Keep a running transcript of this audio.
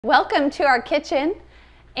Welcome to our kitchen,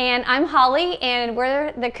 and I'm Holly and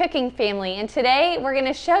we're the cooking family, and today we're going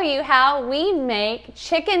to show you how we make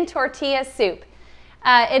chicken tortilla soup.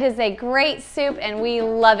 It is a great soup and we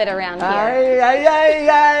love it around here. Ay, ay,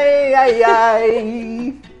 ay, ay,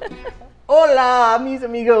 ay. Hola, mis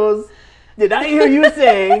amigos. Did I hear you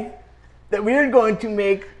say that we're going to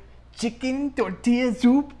make chicken tortilla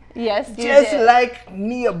soup? Yes, you just did. like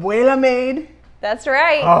mi abuela made? That's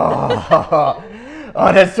right.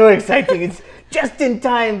 Oh, that's so exciting. It's just in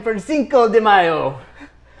time for Cinco de Mayo.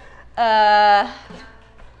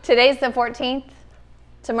 Today's the 14th.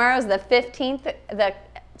 Tomorrow's the 15th.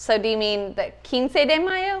 So do you mean the Quince de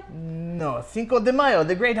Mayo? No, Cinco de Mayo,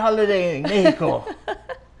 the great holiday in Mexico.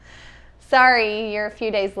 Sorry, you're a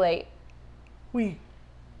few days late. We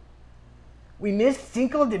missed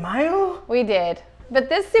Cinco de Mayo? We did. But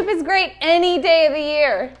this soup is great any day of the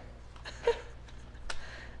year.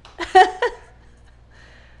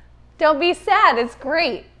 Don't be sad, it's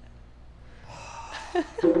great.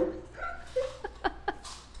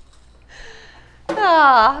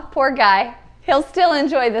 Ah, poor guy. He'll still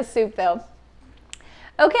enjoy the soup though.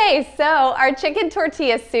 Okay, so our chicken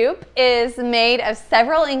tortilla soup is made of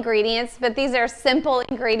several ingredients, but these are simple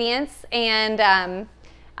ingredients, and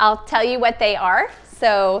I'll tell you what they are.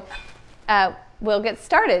 So we'll get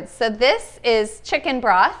started. So this is chicken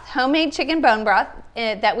broth, homemade chicken bone broth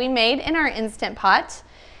that we made in our Instant Pot.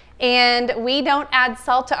 And we don't add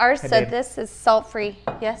salt to ours, so this is salt-free.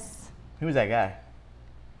 Yes? Who's that guy?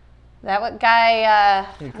 That guy,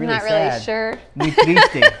 I'm really not sad. really sure. Muy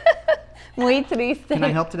triste. Muy triste. Can I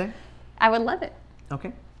help today? I would love it.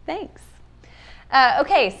 Okay. Thanks.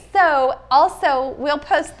 Okay, so also we'll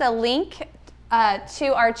post the link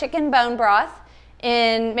to our chicken bone broth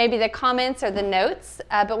in maybe the comments or the notes,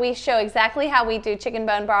 but we show exactly how we do chicken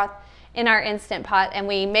bone broth in our Instant Pot, and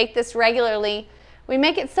we make this regularly. We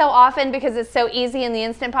make it so often because it's so easy in the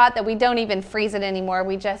Instant Pot that we don't even freeze it anymore.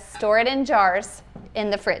 We just store it in jars in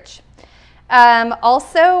the fridge.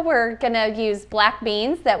 Also, we're going to use black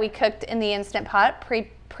beans that we cooked in the Instant Pot,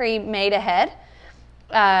 pre-made ahead.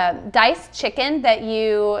 Diced chicken that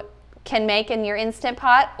you can make in your Instant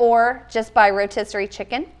Pot or just buy rotisserie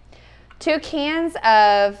chicken. 2 cans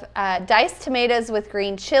of diced tomatoes with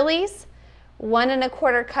green chilies. 1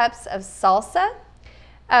 1/4 cups of salsa.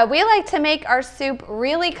 We like to make our soup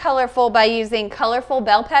really colorful by using colorful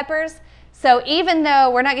bell peppers. So even though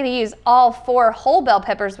we're not going to use all 4 whole bell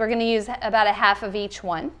peppers, we're going to use about a half of each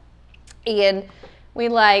one. And we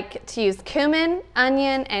like to use cumin,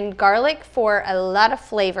 onion, and garlic for a lot of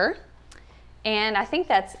flavor. And I think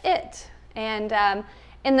that's it. And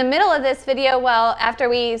in the middle of this video, well, after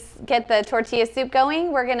we get the tortilla soup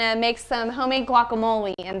going, we're going to make some homemade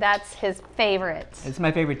guacamole, and that's his favorite. It's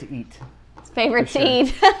my favorite to eat. Favorite to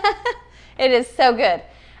eat. It is so good.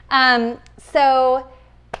 So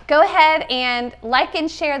go ahead and like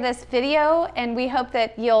and share this video, and we hope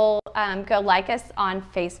that you'll go like us on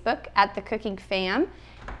Facebook at The Cooking Fam,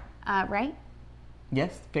 right?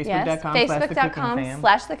 Yes, Facebook.com facebook.com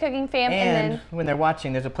 / The Cooking Fam. And then when they're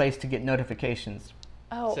watching, there's a place to get notifications.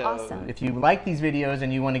 Oh, so awesome. If you like these videos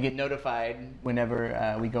and you want to get notified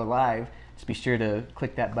whenever we go live, just be sure to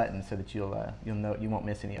click that button so that you'll know you won't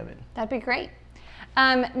miss any of it. That'd be great.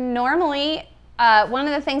 Normally, one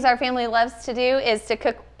of the things our family loves to do is to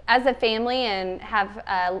cook as a family and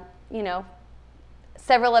have, you know,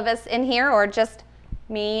 several of us in here, or just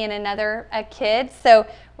me and a kid. So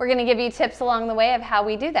we're going to give you tips along the way of how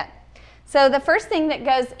we do that. So the first thing that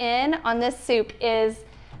goes in on this soup is,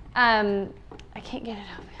 I can't get it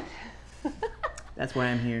open. That's why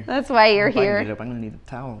I'm here. That's why you're here. I can get up. I'm going to need a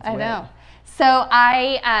towel. It's I wet. know. So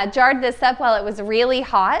I jarred this up while it was really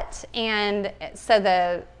hot, and so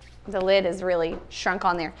the lid is really shrunk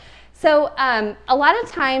on there. So a lot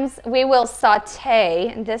of times we will saute,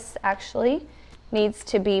 and this actually needs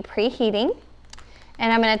to be preheating.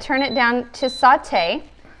 And I'm going to turn it down to saute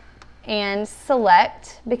and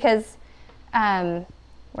select, because we're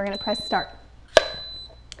going to press start.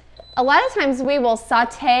 A lot of times we will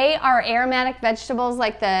saute our aromatic vegetables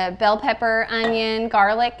like the bell pepper, onion,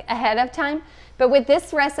 garlic ahead of time. But with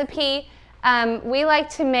this recipe, we like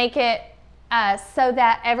to make it so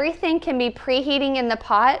that everything can be preheating in the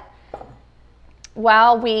pot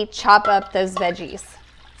while we chop up those veggies.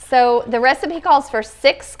 So the recipe calls for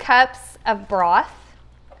 6 cups of broth.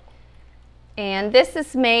 And this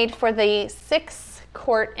is made for the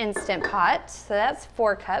 6-quart Instant Pot. So that's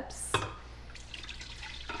 4 cups.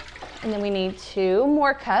 And then we need 2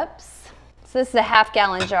 more cups. So this is a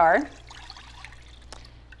half-gallon jar.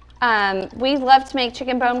 We love to make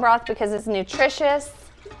chicken bone broth because it's nutritious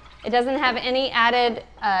It doesn't have any added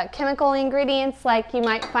chemical ingredients like you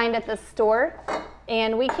might find at the store.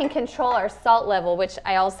 And we can control our salt level, which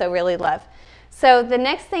I also really love. So the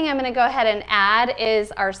next thing I'm going to go ahead and add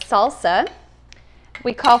is our salsa.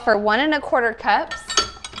 We call for 1 1/4 cups.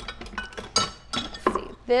 Let's see,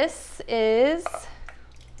 this is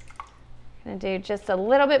going to do just a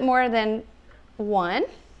little bit more than 1.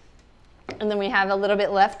 And then we have a little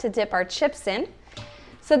bit left to dip our chips in.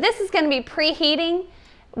 So this is going to be preheating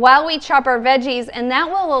while we chop our veggies, and that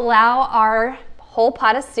will allow our whole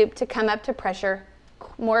pot of soup to come up to pressure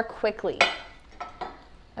more quickly.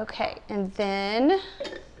 Okay, and then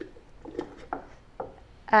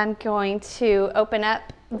I'm going to open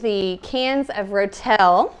up the cans of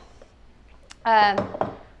Rotel.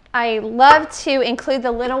 I love to include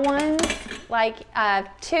the little ones, like a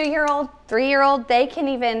 2-year-old, 3-year-old. They can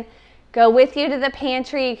even go with you to the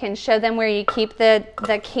pantry. You can show them where you keep the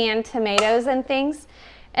canned tomatoes and things.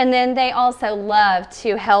 And then they also love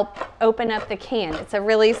to help open up the can. It's a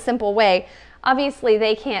really simple way. Obviously,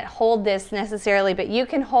 they can't hold this necessarily, but you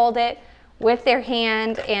can hold it with their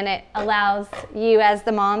hand, and it allows you as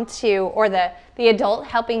the mom to, or the adult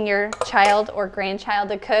helping your child or grandchild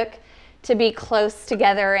to cook, to be close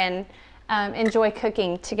together and enjoy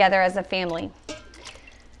cooking together as a family.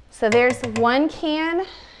 So there's 1 can,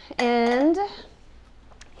 and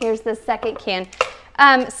here's the 2nd can.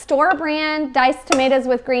 Store brand diced tomatoes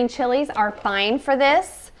with green chilies are fine for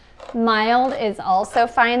this. Mild is also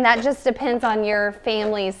fine. That just depends on your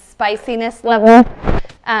family's spiciness level.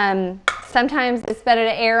 Sometimes it's better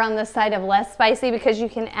to err on the side of less spicy because you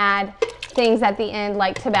can add things at the end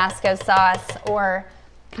like Tabasco sauce or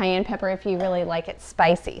cayenne pepper if you really like it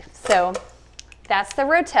spicy. So that's the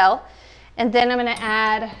Rotel. And then I'm going to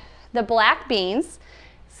add the black beans.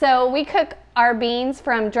 So we cook our beans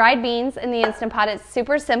from dried beans in the Instant Pot. It's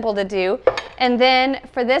super simple to do. And then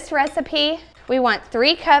for this recipe, we want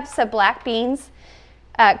 3 cups of black beans,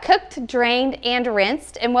 cooked, drained, and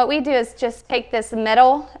rinsed. And what we do is just take this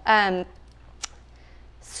metal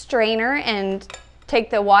strainer and take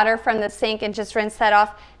the water from the sink and just rinse that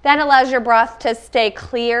off. That allows your broth to stay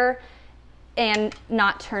clear and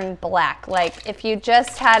not turn black. Like if you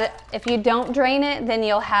don't drain it, then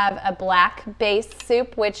you'll have a black base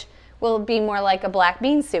soup, which will be more like a black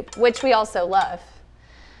bean soup, which we also love.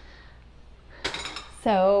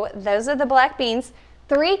 So those are the black beans.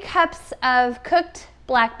 3 cups of cooked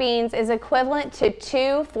black beans is equivalent to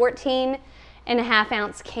 2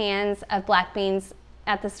 14.5-ounce cans of black beans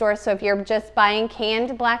at the store. So if you're just buying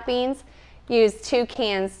canned black beans, use 2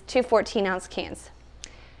 cans, 2 14-ounce cans.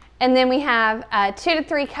 And then we have 2 to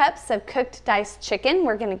 3 cups of cooked diced chicken.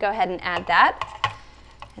 We're going to go ahead and add that.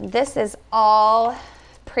 And this is all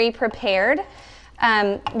pre-prepared.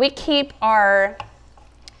 We keep our,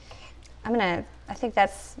 I think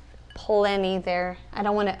that's plenty there. I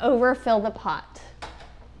don't want to overfill the pot.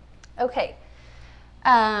 Okay.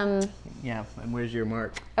 Yeah, and where's your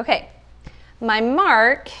mark? Okay. My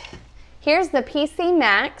mark, here's the PC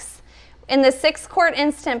Max. In the 6-quart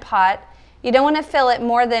Instant Pot, you don't want to fill it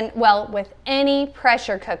more than, well, with any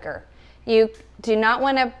pressure cooker. You do not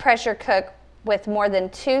want to pressure cook with more than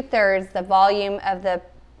 2/3 the volume of the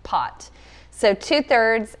pot. So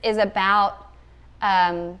 2/3 is about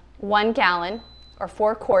 1 gallon or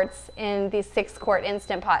 4 quarts in the 6-quart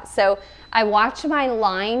Instant Pot. So I watch my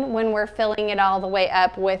line when we're filling it all the way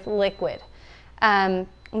up with liquid. And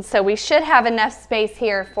so we should have enough space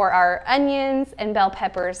here for our onions and bell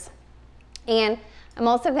peppers. And I'm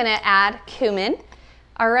also going to add cumin.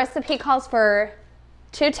 Our recipe calls for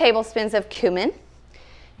 2 tablespoons of cumin.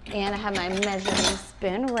 And I have my measuring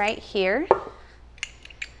spoon right here.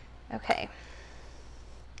 Okay.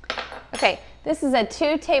 Okay, this is a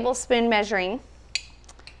 2 tablespoon measuring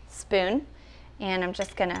spoon. And I'm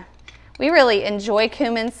just gonna, we really enjoy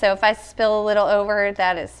cumin, so if I spill a little over,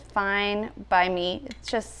 that is fine by me. It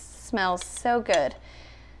just smells so good.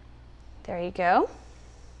 There you go.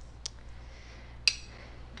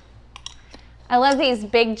 I love these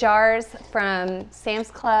big jars from Sam's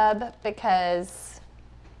Club because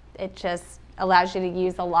it just allows you to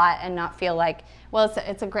use a lot and not feel like, well,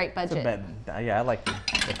 it's a great budget. Yeah, I like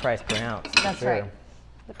the price per ounce. That's sure. right.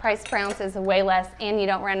 The price per ounce is way less, and you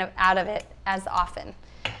don't run out of it as often.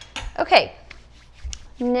 Okay,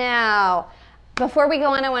 now, before we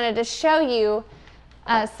go on, I wanted to show you,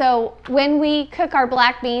 so when we cook our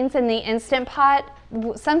black beans in the Instant Pot,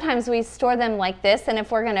 sometimes we store them like this, and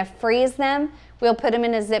if we're gonna freeze them, we'll put them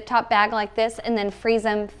in a zip top bag like this and then freeze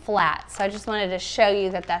them flat. So I just wanted to show you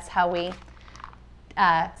that that's how we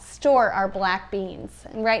store our black beans.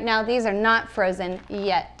 And right now, these are not frozen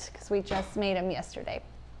yet because we just made them yesterday.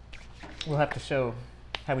 We'll have to show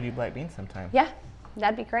How would you black beans sometime? Yeah,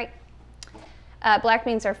 that'd be great. Black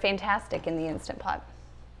beans are fantastic in the Instant Pot.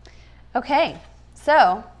 Okay,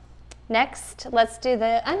 so next let's do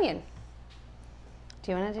the onion.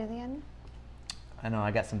 Do you want to do the onion? I know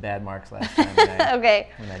I got some bad marks last time when Okay.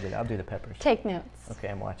 I did. I'll do the peppers. Take notes. Okay,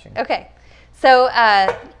 I'm watching. Okay, so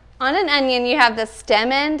on an onion you have the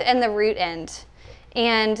stem end and the root end.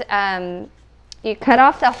 And you cut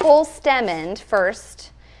off the whole stem end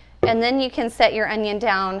first, and then you can set your onion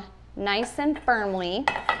down nice and firmly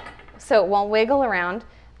so it won't wiggle around.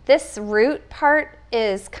 This root part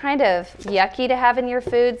is kind of yucky to have in your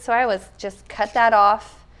food, so I always just cut that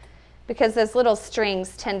off because those little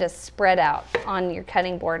strings tend to spread out on your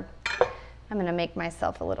cutting board. I'm going to make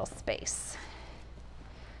myself a little space.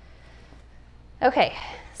 Okay,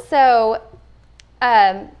 so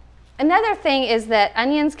another thing is that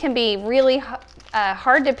onions can be really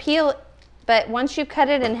hard to peel, but once you cut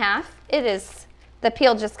it in half, the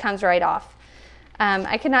peel just comes right off.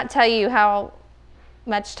 I cannot tell you how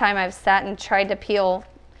much time I've sat and tried to peel.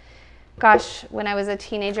 Gosh, when I was a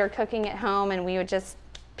teenager cooking at home, and we would just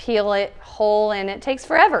peel it whole, and it takes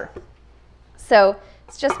forever. So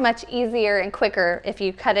it's just much easier and quicker if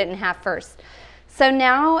you cut it in half first. So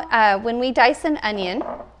now when we dice an onion,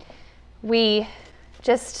 we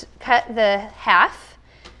just cut the half,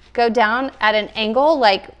 go down at an angle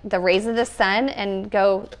like the rays of the sun, and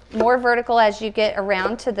go more vertical as you get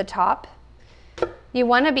around to the top. You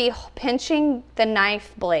want to be pinching the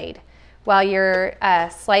knife blade while you're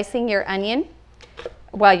slicing your onion,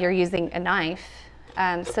 while you're using a knife,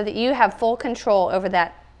 so that you have full control over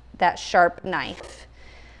that sharp knife.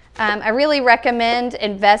 I really recommend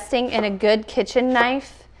investing in a good kitchen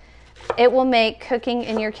knife. It will make cooking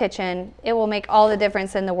in your kitchen, it will make all the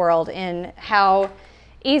difference in the world in how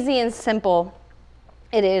easy and simple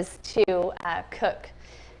it is to cook.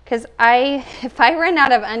 Because if I run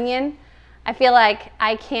out of onion, I feel like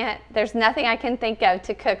there's nothing I can think of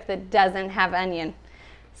to cook that doesn't have onion.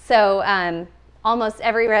 So almost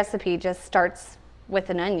every recipe just starts with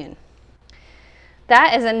an onion.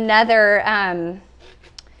 That is another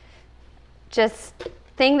just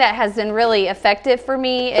thing that has been really effective for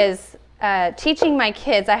me is teaching my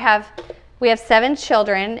kids. We have 7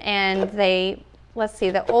 children, and let's see,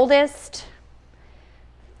 the oldest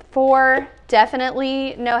 4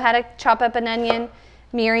 definitely know how to chop up an onion.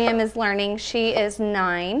 Miriam is learning, she is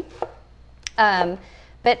 9.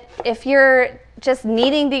 But if you're just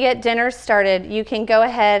needing to get dinner started, you can go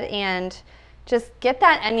ahead and just get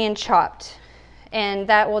that onion chopped, and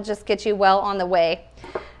that will just get you well on the way.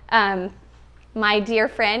 My dear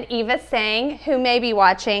friend Eva Sang, who may be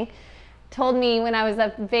watching, told me when I was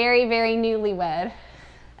a very, very newlywed.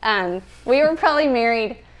 We were probably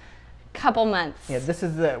married a couple months.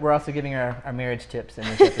 Yeah, we're also giving our marriage tips in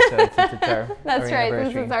this episode since it's our That's our right,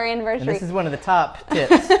 this is our anniversary. And this is one of the top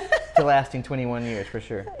tips to lasting 21 years for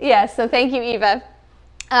sure. Yeah, so thank you, Eva.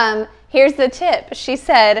 Here's the tip. She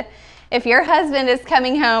said, if your husband is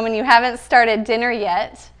coming home and you haven't started dinner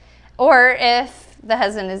yet, or if the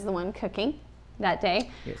husband is the one cooking that day.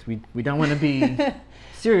 Yes, we don't want to be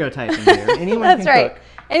stereotyping here. Anyone That's can right. cook.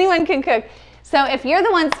 Anyone can cook. So if you're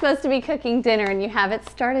the one supposed to be cooking dinner and you haven't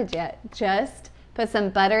started yet, just put some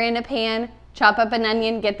butter in a pan, chop up an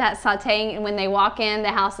onion, get that sauteing, and when they walk in,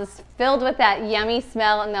 the house is filled with that yummy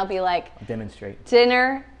smell, and they'll be like, demonstrate.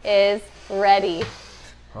 Dinner is ready.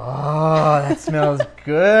 Oh, that smells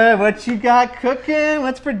good. What you got cooking?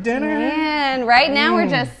 What's for dinner? Man, right now we're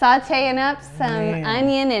just sauteing up some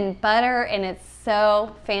onion and butter, and it's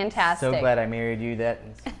so fantastic. So glad I married you. That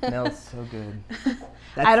smells so good.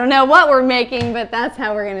 I don't know what we're making, but that's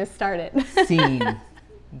how we're going to start it. Scene.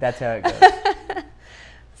 That's how it goes.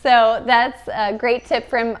 So that's a great tip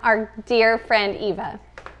from our dear friend Eva.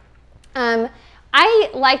 I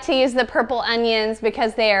like to use the purple onions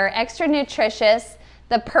because they are extra nutritious.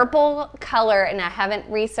 The purple color, and I haven't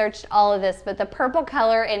researched all of this, but the purple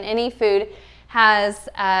color in any food has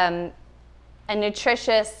a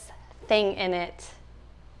nutritious thing in it.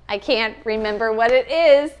 I can't remember what it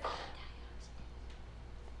is.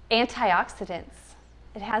 Antioxidants.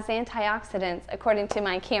 It has antioxidants, according to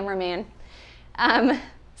my cameraman.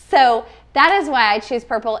 So that is why I choose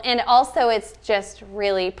purple, and also it's just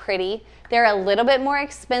really pretty. They're a little bit more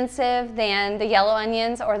expensive than the yellow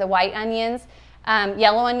onions or the white onions.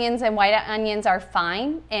 Yellow onions and white onions are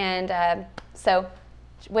fine, and so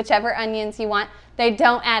whichever onions you want. They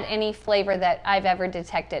don't add any flavor that I've ever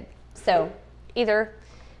detected. So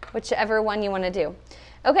whichever one you want to do.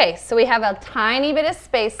 Okay, so we have a tiny bit of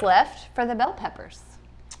space left for the bell peppers.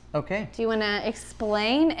 Okay. Do you want to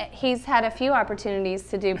explain? He's had a few opportunities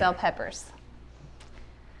to do bell peppers.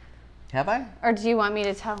 Have I? Or do you want me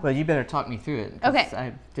to tell? Well, you better talk me through it. 'Cause Okay.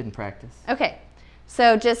 I didn't practice. Okay.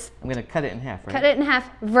 So just I'm going to cut it in half, right? cut it in half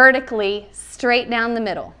vertically, straight down the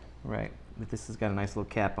middle. Right. But this has got a nice little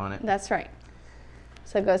cap on it. That's right.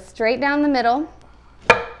 So go straight down the middle.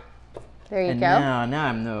 There you And go. now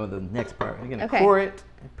I know the next part. You're going to Okay. core it.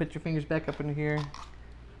 Put your fingers back up into here.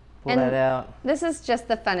 Pull And that out. This is just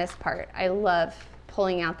the funnest part. I love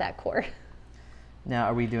pulling out that cord. Now,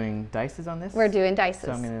 are we doing dices on this? We're doing dices.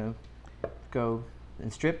 So I'm going to go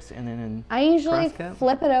in strips and then in I usually cross-cut?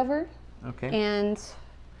 flip it over Okay. and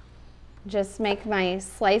just make my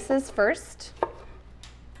slices first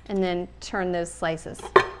and then turn those slices.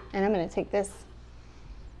 And I'm going to take this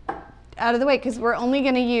out of the way because we're only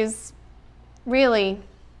going to use really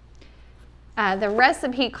the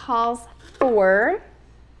recipe calls for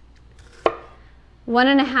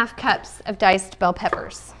 1.5 cups of diced bell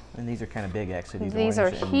peppers. And these are kind of big, actually. These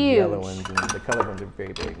orange are and yellow huge. ones, and the colored ones are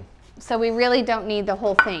very big. So we really don't need the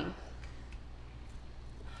whole thing.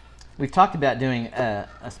 We've talked about doing a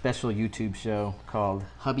special YouTube show called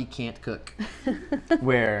Hubby Can't Cook,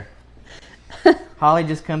 where Holly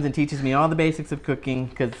just comes and teaches me all the basics of cooking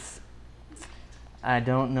because I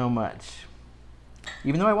don't know much.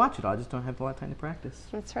 Even though I watch it all, I just don't have a lot of time to practice.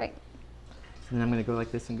 That's right. So then I'm going to go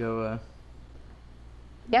like this and go...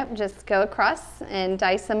 Yep, just go across and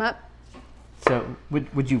dice them up. So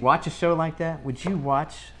would you watch a show like that? Would you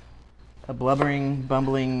watch a blubbering,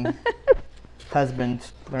 bumbling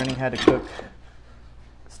husband learning how to cook,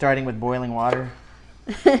 starting with boiling water?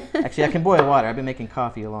 Actually, I can boil water. I've been making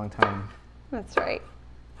coffee a long time. That's right.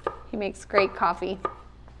 He makes great coffee.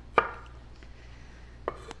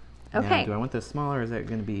 Okay. Now, do I want this smaller or is that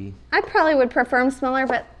going to be... I probably would prefer them smaller,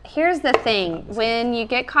 but here's the thing. When you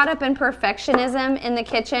get caught up in perfectionism in the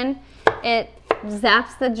kitchen, it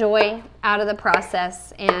zaps the joy out of the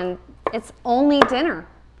process, and it's only dinner.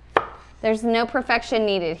 There's no perfection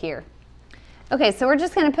needed here. Okay, so we're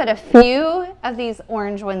just going to put a few of these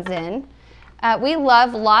orange ones in. We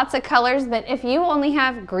love lots of colors, but if you only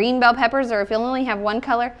have green bell peppers or if you only have one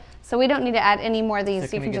color, so we don't need to add any more of these.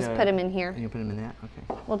 So you can just put them in here. You can put them in that?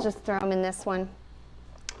 Okay. We'll just throw them in this one.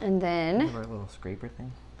 And then Our little scraper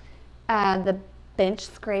thing. the bench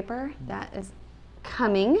scraper, that is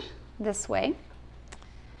coming this way.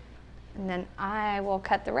 And then I will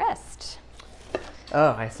cut the rest.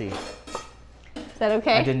 Oh, I see. Is that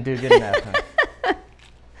okay? I didn't do good enough. Huh?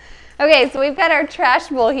 Okay, so we've got our trash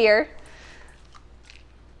bowl here.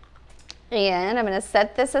 And I'm going to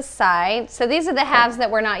set this aside. So these are the halves that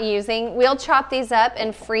we're not using. We'll chop these up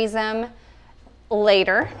and freeze them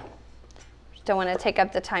later. Don't want to take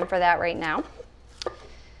up the time for that right now.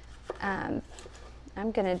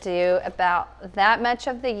 I'm going to do about that much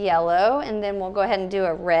of the yellow, and then we'll go ahead and do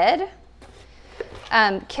a red.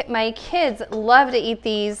 My kids love to eat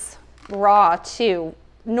these raw too.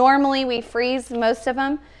 Normally we freeze most of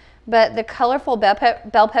them, but the colorful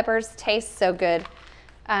bell peppers taste so good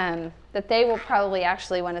that they will probably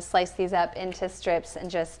actually want to slice these up into strips and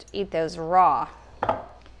just eat those raw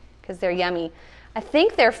because they're yummy. I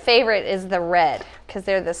think their favorite is the red because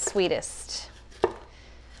they're the sweetest.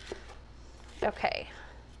 Okay,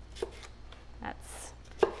 that's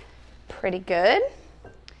pretty good.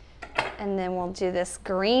 And then we'll do this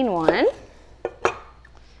green one.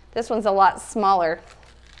 This one's a lot smaller.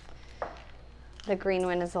 The green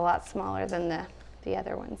one is a lot smaller than the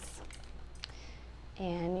other ones.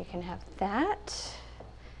 And you can have that.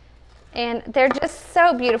 And they're just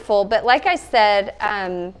so beautiful. But like I said,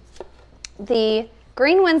 the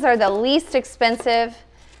green ones are the least expensive.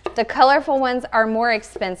 The colorful ones are more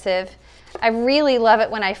expensive. I really love it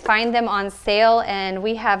when I find them on sale and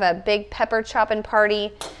we have a big pepper chopping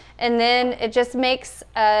party. And then it just makes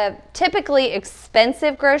a typically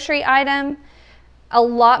expensive grocery item a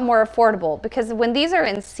lot more affordable, because when these are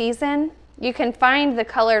in season, you can find the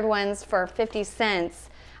colored ones for 50 cents.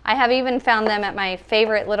 I have even found them at my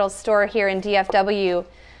favorite little store here in DFW,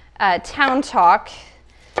 Town Talk,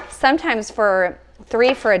 sometimes for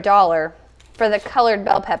 $3 for $1 for the colored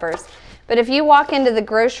bell peppers. But if you walk into the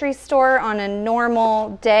grocery store on a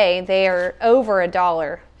normal day, they are over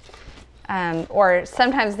 $1. Or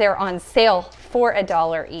sometimes they're on sale for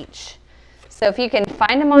 $1 each. So if you can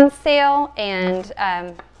find them on sale and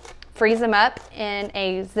freeze them up in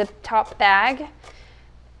a zip top bag,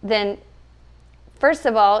 then first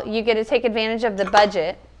of all, you get to take advantage of the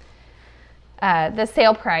budget, the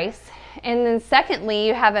sale price. And then secondly,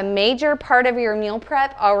 you have a major part of your meal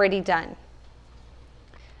prep already done.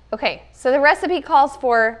 Okay, so the recipe calls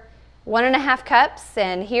for 1.5 cups,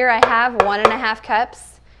 and here I have 1.5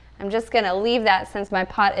 cups. I'm just gonna leave that since my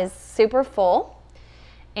pot is super full.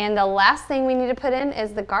 And the last thing we need to put in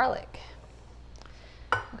is the garlic.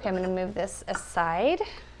 Okay, I'm going to move this aside.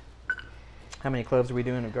 How many cloves are we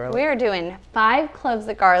doing of garlic? We are doing 5 cloves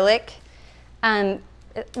of garlic.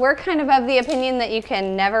 We're kind of the opinion that you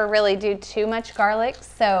can never really do too much garlic,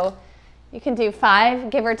 so you can do 5,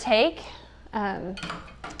 give or take, I'd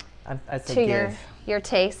say to give. your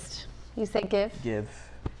taste. You say give? Give.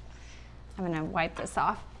 I'm going to wipe this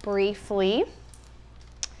off briefly.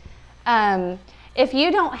 If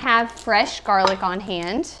you don't have fresh garlic on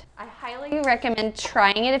hand, I highly recommend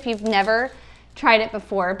trying it if you've never tried it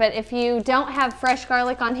before. But if you don't have fresh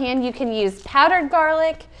garlic on hand, you can use powdered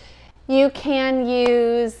garlic. You can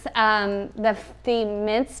use the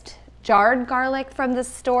minced jarred garlic from the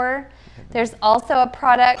store. There's also a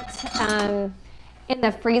product in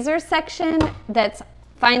the freezer section that's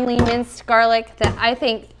finely minced garlic that I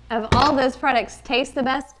think of all those products tastes the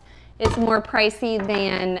best. It's more pricey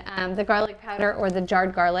than the garlic powder or the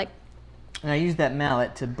jarred garlic. And I use that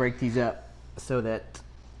mallet to break these up so that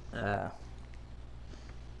I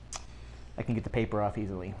can get the paper off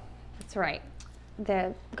easily. That's right.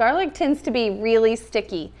 The garlic tends to be really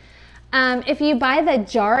sticky. If you buy the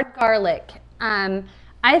jarred garlic,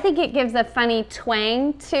 I think it gives a funny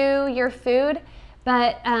twang to your food,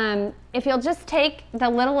 but if you'll just take the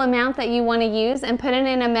little amount that you want to use and put it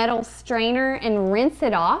in a metal strainer and rinse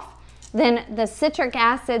it off, then the citric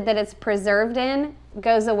acid that it's preserved in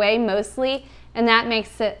goes away mostly, and that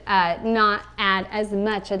makes it not add as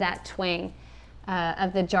much of that twang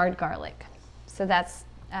of the jarred garlic. So that's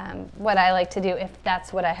what I like to do if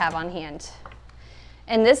that's what I have on hand.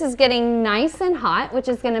 And this is getting nice and hot, which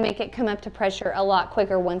is going to make it come up to pressure a lot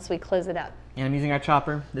quicker once we close it up. And I'm using our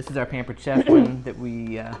chopper. This is our Pampered Chef one that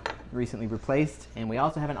we recently replaced. And we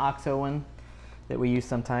also have an OXO one that we use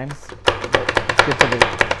sometimes. It's good for the...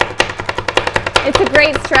 It's a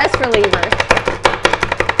great stress reliever.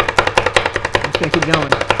 I'm just going to keep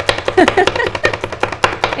going.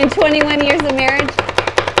 In 21 years of marriage,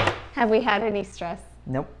 have we had any stress?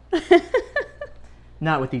 Nope.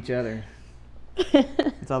 Not with each other.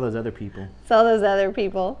 It's all those other people. It's all those other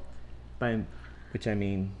people. By which I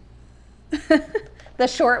mean... The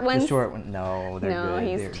short ones? The short one. No, they're no, good.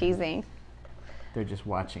 he's teasing. They're just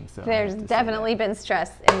watching. So there's definitely been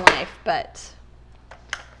stress in life, but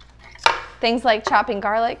things like chopping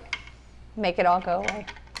garlic make it all go away.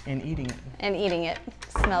 And eating it. And eating it.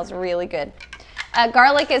 Smells really good.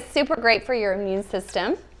 Garlic is super great for your immune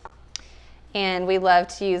system, and we love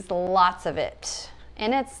to use lots of it.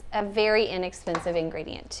 And it's a very inexpensive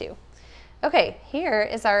ingredient too. Okay, here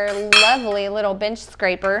is our lovely little bench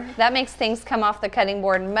scraper. That makes things come off the cutting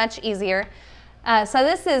board much easier. So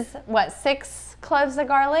this is, what, 6 cloves of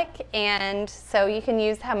garlic? And so you can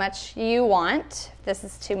use how much you want. This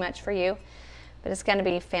is too much for you, but it's gonna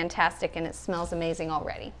be fantastic and it smells amazing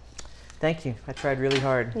already. Thank you, I tried really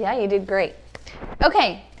hard. Yeah, you did great.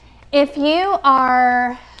 Okay, if you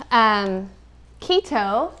are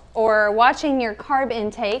keto or watching your carb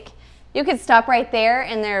intake, you could stop right there,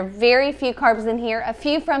 and there are very few carbs in here, a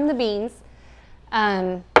few from the beans.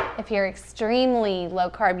 If you're extremely low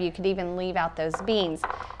carb, you could even leave out those beans.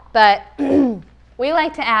 But we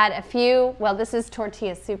like to add a few, well, this is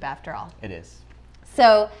tortilla soup after all. It is.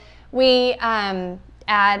 So we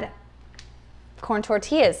add corn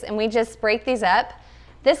tortillas, and we just break these up.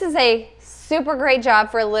 This is a super great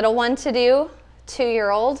job for a little one to do.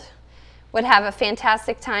 2-year-old would have a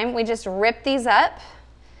fantastic time. We just rip these up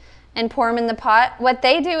and pour them in the pot. What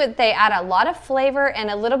they do is they add a lot of flavor and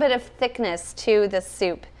a little bit of thickness to the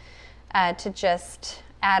soup to just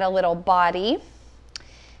add a little body,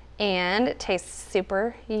 and it tastes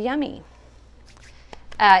super yummy.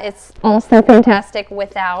 It's also fantastic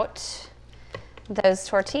without those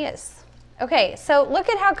tortillas. Okay, so look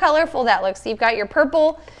at how colorful that looks. You've got your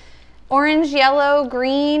purple, orange, yellow,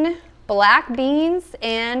 green, black beans,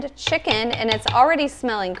 and chicken, and it's already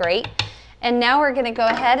smelling great. And now we're gonna go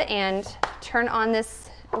ahead and turn on this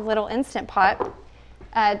little Instant Pot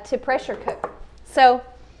to pressure cook. So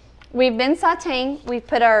we've been sauteing, we've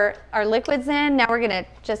put our liquids in, now we're gonna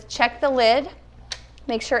just check the lid,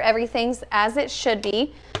 make sure everything's as it should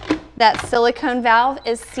be. That silicone valve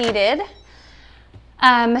is seated.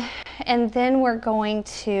 And then we're going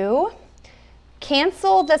to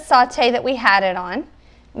cancel the saute that we had it on.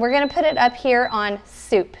 We're gonna put it up here on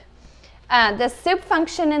soup. The soup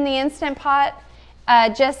function in the Instant Pot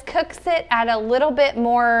just cooks it at a little bit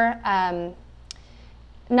more,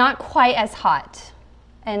 not quite as hot.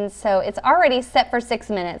 And so it's already set for 6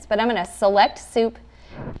 minutes, but I'm gonna select soup.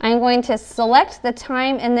 I'm going to select the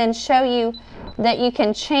time and then show you that you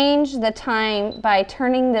can change the time by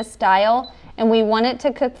turning this dial, and we want it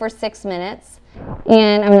to cook for 6 minutes.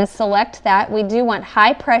 And I'm going to select that. We do want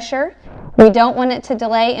high pressure. We don't want it to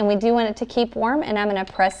delay, and we do want it to keep warm, and I'm going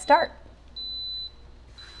to press start.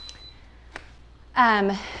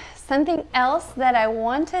 Something else that I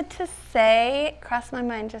wanted to say crossed my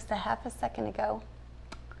mind just a half a second ago.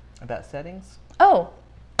 About settings? Oh,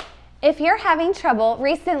 if you're having trouble,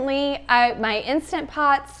 recently my Instant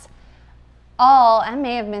Pots, I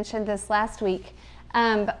may have mentioned this last week,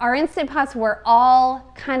 our Instant Pots were all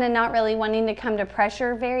kind of not really wanting to come to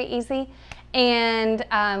pressure very easy, and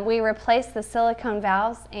we replaced the silicone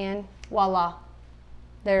valves, and voila,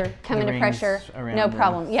 they're coming to pressure, no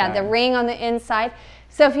problem. Yeah, the ring on the inside.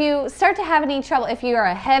 So if you start to have any trouble, if you are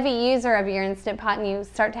a heavy user of your Instant Pot and you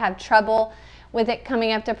start to have trouble with it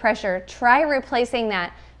coming up to pressure, try replacing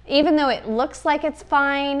that. Even though it looks like it's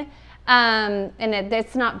fine and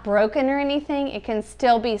it's not broken or anything, it can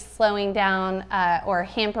still be slowing down or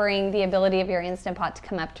hampering the ability of your Instant Pot to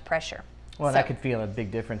come up to pressure. Well, and I could feel a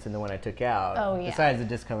big difference in the one I took out. Oh, yeah. Besides the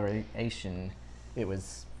discoloration, it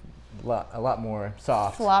was a lot more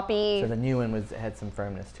soft. Floppy. So the new one had some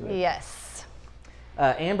firmness to it. Yes.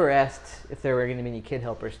 Amber asked if there were going to be any kid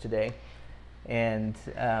helpers today, and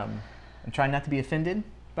I'm trying not to be offended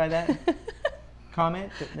by that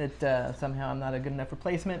comment that somehow I'm not a good enough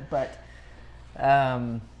replacement, but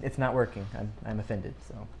it's not working. I'm offended.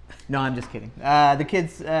 So no, I'm just kidding. The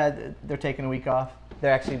kids, they're taking a week off.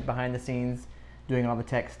 They're actually behind the scenes doing all the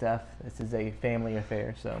tech stuff. This is a family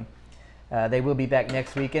affair, so they will be back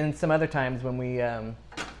next week, and some other times when we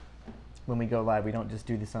go live. We don't just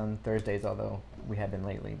do this on Thursdays, although we have been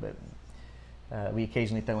lately, but we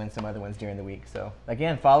occasionally throw in some other ones during the week. So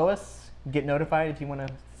again, follow us, get notified if you want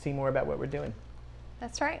to see more about what we're doing.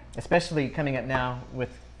 That's right. Especially coming up now with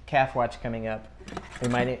Calf Watch coming up, we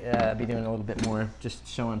might be doing a little bit more, just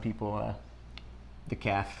showing people the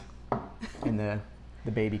calf and the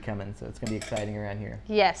baby coming. So it's going to be exciting around here.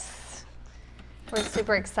 Yes, we're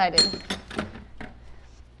super excited.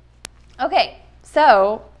 Okay,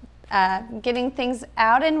 so getting things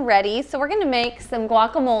out and ready. So we're going to make some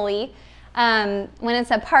guacamole. When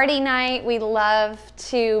it's a party night, we love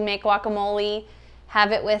to make guacamole,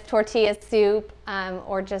 have it with tortilla soup,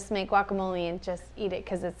 or just make guacamole and just eat it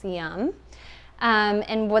because it's yum.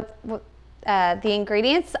 And what the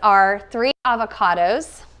ingredients are 3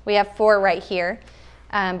 avocados. We have 4 right here,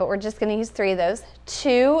 but we're just going to use 3 of those.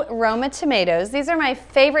 2 Roma tomatoes. These are my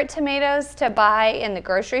favorite tomatoes to buy in the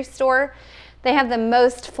grocery store. They have the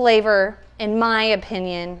most flavor, in my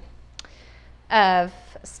opinion, of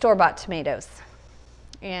store-bought tomatoes.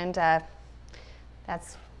 And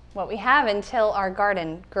that's what we have until our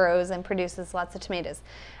garden grows and produces lots of tomatoes.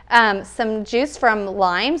 Some juice from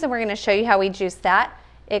limes, and we're going to show you how we juice that.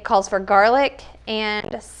 It calls for garlic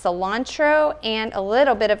and cilantro and a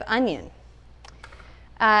little bit of onion.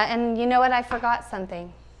 And you know what? I forgot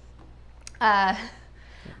something. The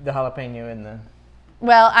jalapeno and the...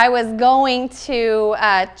 Well, I was going to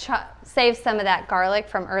save some of that garlic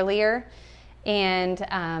from earlier, and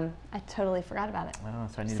I totally forgot about it. Oh,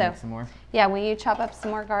 so I need to make some more? Yeah, will you chop up some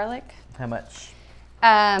more garlic? How much?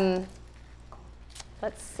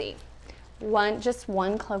 Let's see. Just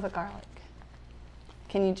 1 clove of garlic.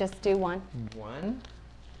 Can you just do 1? 1?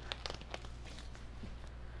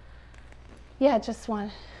 Yeah, just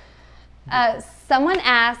 1. Someone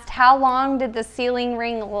asked, how long did the ceiling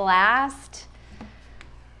ring last?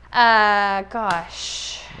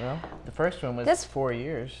 Gosh. Well, the first one was 4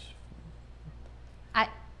 years.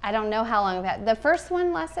 I don't know how long we've had. The first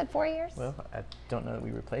one lasted 4 years? Well, I don't know that we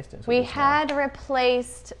replaced it. We had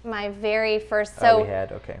replaced my very first. So we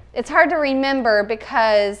had, okay. It's hard to remember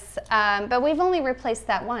because, but we've only replaced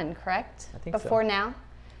that one, correct? I think Before now.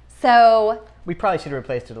 So we probably should have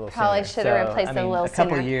replaced it a little sooner. Probably should have replaced it a little sooner. A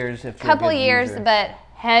couple of years if you're a good user. But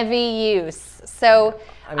heavy use. So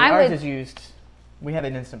ours is used. We have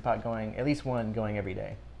an Instant Pot going, at least one going every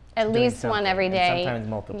day. At least one every day. Sometimes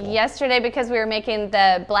multiple. Yesterday, because we were making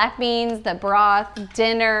the black beans, the broth,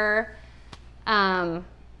 dinner.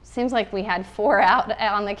 Seems like we had 4 out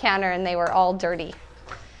on the counter and they were all dirty.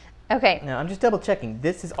 Okay. Now, I'm just double checking.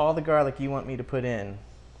 This is all the garlic you want me to put in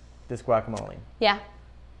this guacamole? Yeah.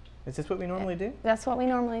 Is this what we normally do? That's what we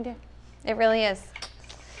normally do. It really is.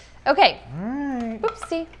 Okay. All right.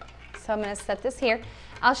 Oopsie. So I'm going to set this here.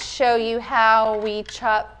 I'll show you how we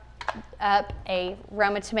chop up a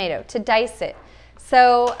Roma tomato, to dice it.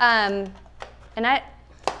 So,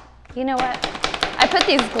 you know what? I put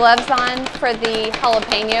these gloves on for the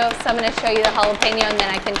jalapeno, so I'm going to show you the jalapeno and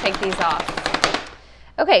then I can take these off.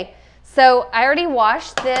 Okay, so I already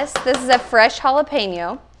washed this. This is a fresh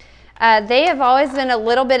jalapeno. They have always been a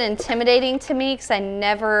little bit intimidating to me because I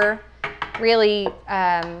never really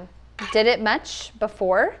did it much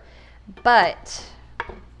before, but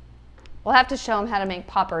we'll have to show them how to make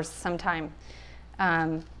poppers sometime.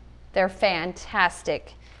 They're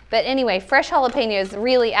fantastic. But anyway, fresh jalapenos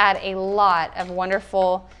really add a lot of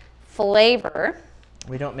wonderful flavor.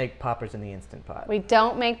 We don't make poppers in the Instant Pot. We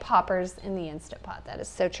don't make poppers in the Instant Pot. That is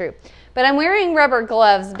so true. But I'm wearing rubber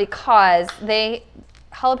gloves because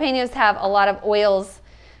jalapenos have a lot of oils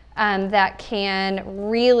that can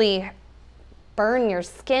really burn your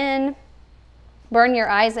skin, burn your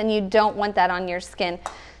eyes, and you don't want that on your skin.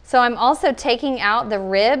 So I'm also taking out the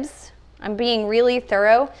ribs. I'm being really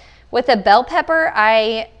thorough. With a bell pepper,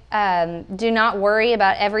 I do not worry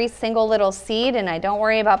about every single little seed, and I don't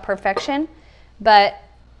worry about perfection. But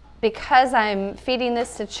because I'm feeding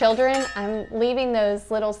this to children, I'm leaving those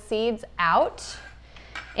little seeds out,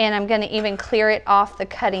 and I'm going to even clear it off the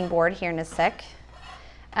cutting board here in a sec.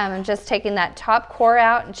 I'm just taking that top core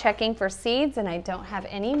out and checking for seeds, and I don't have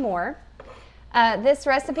any more. This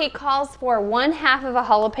recipe calls for 1/2 of a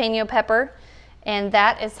jalapeno pepper, and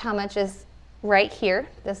that is how much is right here.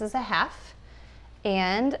 This is a half.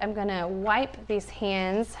 And I'm gonna wipe these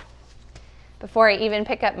hands before I even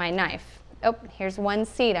pick up my knife. Oh, here's one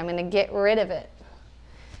seed. I'm gonna get rid of it.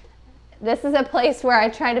 This is a place where I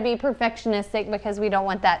try to be perfectionistic because we don't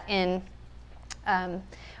want that in.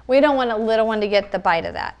 We don't want a little one to get the bite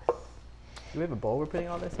of that. Do we have a bowl we're putting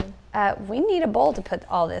all this in? We need a bowl to put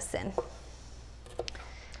all this in.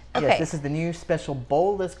 Okay. Yes, this is the new special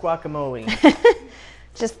bowl-less guacamole.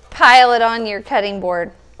 Just pile it on your cutting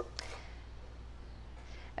board.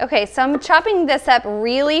 Okay, so I'm chopping this up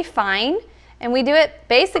really fine, and we do it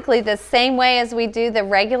basically the same way as we do the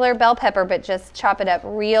regular bell pepper, but just chop it up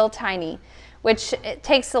real tiny, which it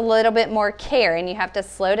takes a little bit more care, and you have to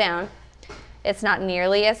slow down. It's not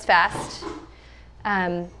nearly as fast.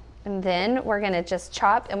 And then we're gonna just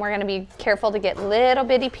chop, and we're gonna be careful to get little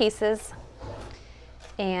bitty pieces,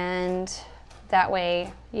 and that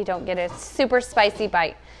way you don't get a super spicy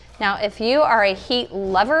bite. Now, if you are a heat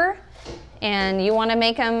lover and you want to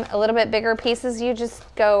make them a little bit bigger pieces, you just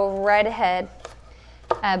go right ahead.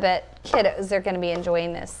 But kiddos are going to be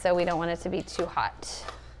enjoying this, so we don't want it to be too hot.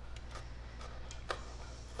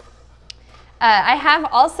 I have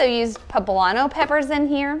also used poblano peppers in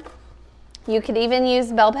here. You could even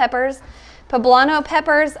use bell peppers. Poblano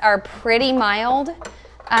peppers are pretty mild.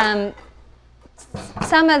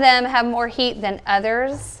 Some of them have more heat than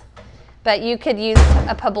others, but you could use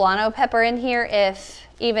a poblano pepper in here if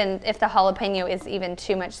the jalapeno is even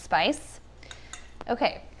too much spice.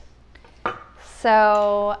 Okay,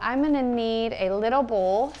 so I'm gonna need a little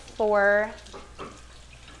bowl for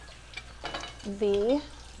the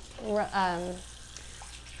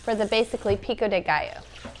basically pico de gallo.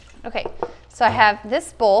 Okay, so I have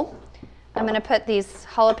this bowl. I'm gonna put these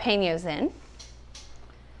jalapenos in.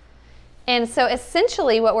 And so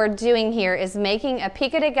essentially what we're doing here is making a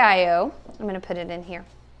pico de gallo. I'm gonna put it in here.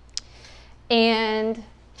 And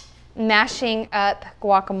mashing up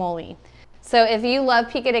guacamole. So if you love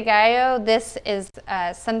pico de gallo, this is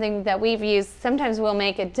something that we've used. Sometimes we'll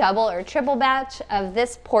make a double or triple batch of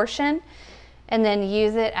this portion and then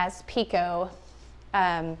use it as pico,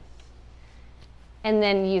 and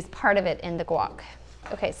then use part of it in the guac.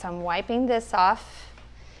 Okay, so I'm wiping this off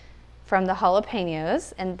from the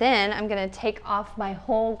jalapenos, and then I'm gonna take off my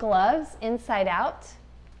whole gloves inside out.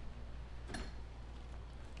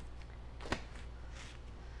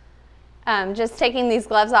 Just taking these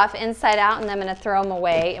gloves off inside out, and then I'm gonna throw them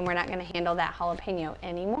away, and we're not gonna handle that jalapeno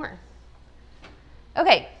anymore.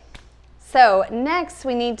 Okay, so next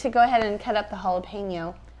we need to go ahead and cut up the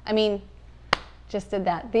jalapeno. Just did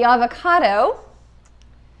that. The avocado.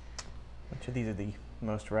 Which of these are the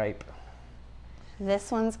most ripe?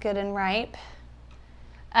 This one's good and ripe.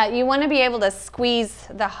 You want to be able to squeeze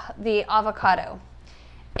the avocado,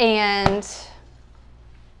 and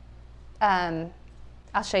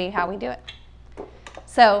I'll show you how we do it.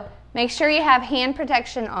 So make sure you have hand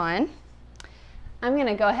protection on. I'm going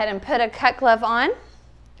to go ahead and put a cut glove on.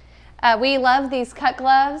 We love these cut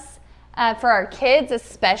gloves for our kids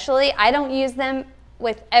especially. I don't use them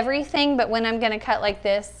with everything, but when I'm going to cut like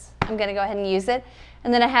this, I'm going to go ahead and use it.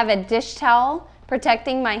 And then I have a dish towel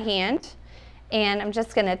protecting my hand, and I'm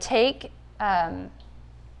just going to take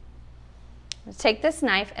this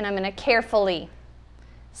knife, and I'm going to carefully,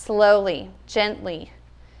 slowly, gently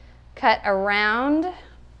cut around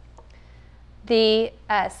the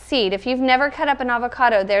seed. If you've never cut up an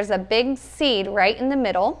avocado, there's a big seed right in the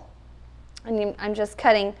middle, and I'm just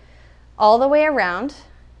cutting all the way around,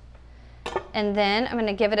 and then I'm going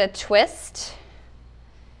to give it a twist,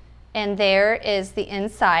 and there is the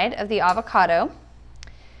inside of the avocado.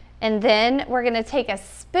 And then we're going to take a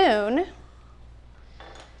spoon,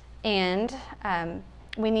 and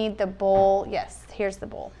we need the bowl. Yes, here's the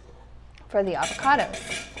bowl for the avocados.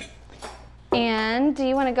 And do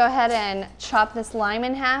you want to go ahead and chop this lime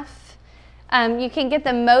in half? You can get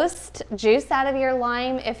the most juice out of your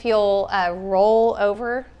lime if you'll roll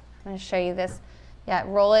over. I'm going to show you this. Yeah,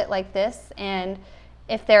 roll it like this. And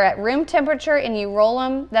if they're at room temperature and you roll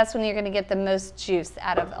them, that's when you're going to get the most juice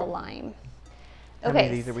out of a lime. Okay. How many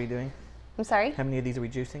of these are we doing? I'm sorry? How many of these are we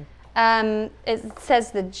juicing? It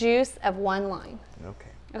says the juice of 1 lime. Okay.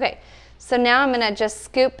 Okay, so now I'm going to just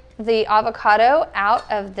scoop the avocado out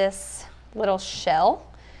of this little shell.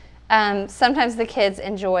 Sometimes the kids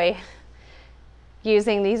enjoy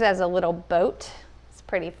using these as a little boat. It's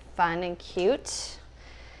pretty fun and cute.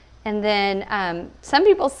 And then some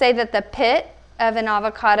people say that the pit of an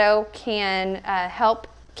avocado can help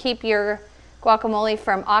keep your guacamole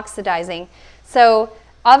from oxidizing. So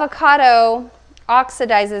avocado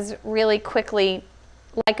oxidizes really quickly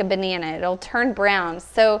like a banana. It'll turn brown.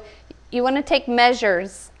 So you want to take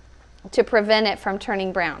measures to prevent it from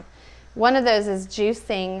turning brown. One of those is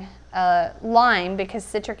juicing lime, because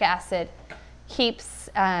citric acid keeps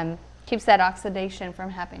that oxidation from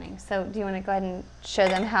happening. So do you want to go ahead and show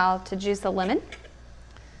them how to juice a lemon?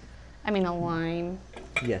 I mean a lime.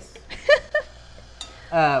 Yes.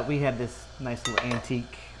 We have this nice little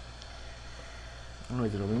antique, I don't know,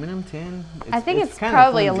 is it aluminum, tin? I think it's kind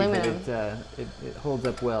probably of flimsy, aluminum. but it holds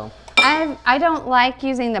up well. I don't like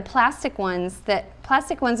using the plastic ones.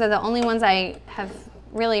 Plastic ones are the only ones I have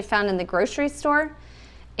really found in the grocery store,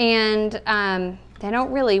 and they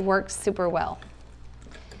don't really work super well.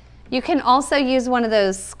 You can also use one of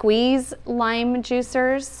those squeeze lime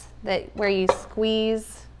juicers where you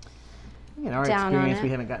squeeze In our down experience, on it. we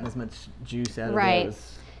haven't gotten as much juice out of Right.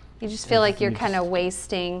 those. You just feel like you're you kind of just-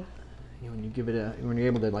 wasting. When you give it when you're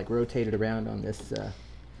able to like rotate it around on this.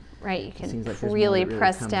 Right, you can seems like there's more really that really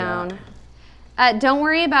press comes down. Don't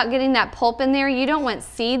worry about getting that pulp in there. You don't want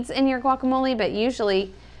seeds in your guacamole, but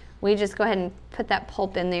usually we just go ahead and put that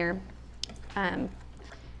pulp in there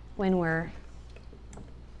when we're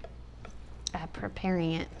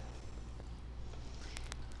preparing it.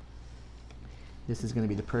 This is going to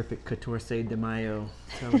be the perfect 14 de Mayo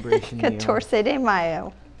celebration meal. 14 de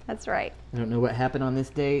Mayo. That's right. I don't know what happened on this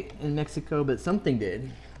date in Mexico, but something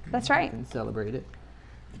did. That's right. And celebrate it.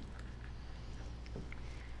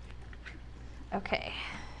 Okay.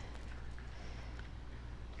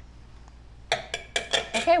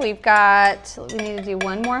 Okay, we need to do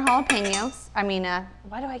one more jalapenos. I mean,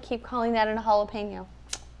 why do I keep calling that a jalapeno?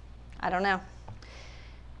 I don't know.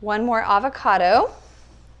 One more avocado.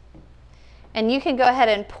 And you can go ahead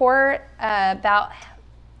and pour that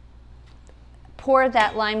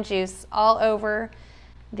lime juice all over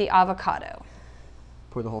the avocado.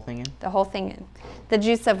 Pour the whole thing in? The whole thing in. The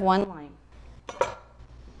juice of 1 lime.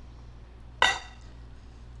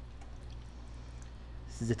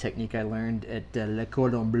 This is a technique I learned at Le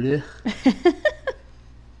Cordon Bleu.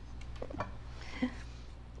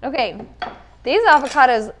 Okay, these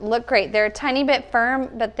avocados look great. They're a tiny bit firm,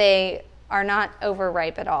 but they are not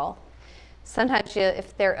overripe at all. Sometimes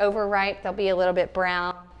if they're overripe, they'll be a little bit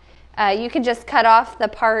brown. You can just cut off the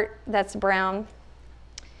part that's brown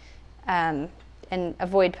and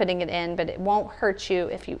avoid putting it in, but it won't hurt you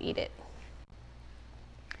if you eat it.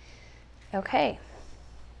 Okay.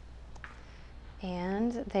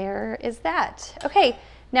 And there is that. Okay,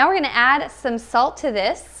 now we're going to add some salt to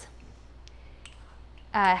this.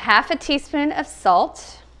 Half a teaspoon of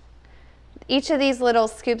salt. Each of these little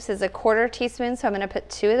scoops is a 1/4 teaspoon, so I'm going to put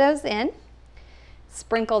 2 of those in.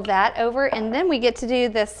 Sprinkle that over, and then we get to do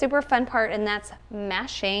the super fun part, and that's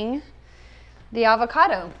mashing the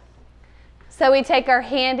avocado. So we take our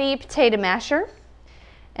handy potato masher,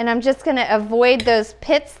 and I'm just going to avoid those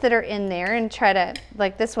pits that are in there and try to,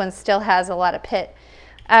 like this one still has a lot of pit.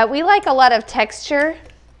 We like a lot of texture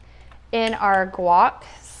in our guac,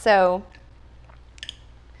 so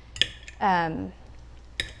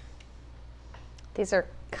these are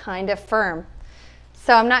kind of firm.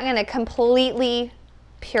 So I'm not going to completely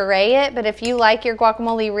puree it, but if you like your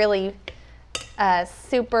guacamole really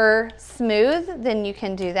super smooth, then you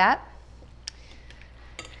can do that.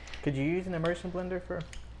 Could you use an immersion blender for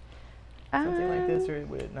something like this, or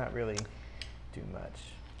would it not really do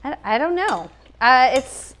much? I don't know. I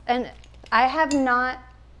have not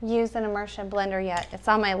used an immersion blender yet. It's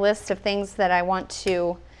on my list of things that I want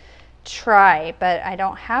to try, but I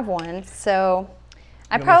don't have one, so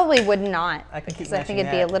I probably would not. I can keep because I think mashing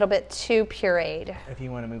it'd be a that. little bit too pureed. If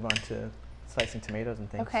you want to move on to slicing tomatoes and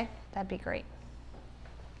things. Okay, that'd be great.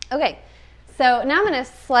 Okay, so now I'm going to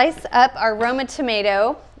slice up our Roma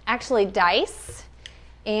tomato. actually dice,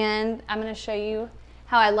 and I'm going to show you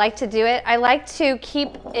how I like to do it. I like to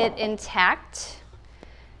keep it intact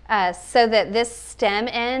so that this stem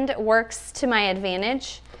end works to my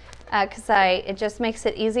advantage because it just makes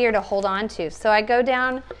it easier to hold on to. So I go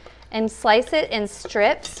down and slice it in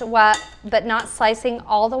strips, but not slicing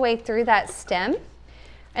all the way through that stem.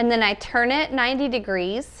 And then I turn it 90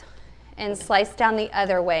 degrees and slice down the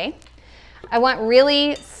other way. I want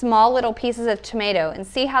really small little pieces of tomato, and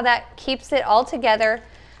see how that keeps it all together.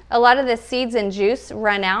 A lot of the seeds and juice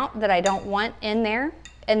run out that I don't want in there.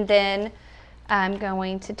 And then I'm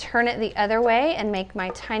going to turn it the other way and make my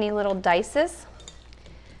tiny little diced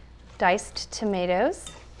tomatoes.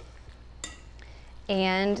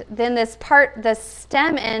 And then this part, the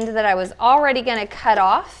stem end that I was already going to cut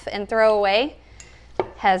off and throw away,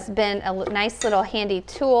 has been a nice little handy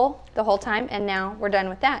tool the whole time, and now we're done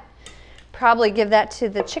with that. Probably give that to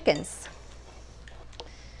the chickens.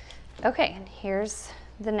 Okay, and here's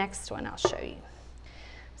the next one I'll show you.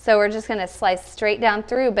 So we're just going to slice straight down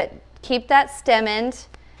through, but keep that stem end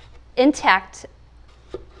intact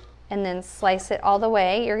and then slice it all the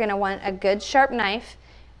way. You're going to want a good sharp knife.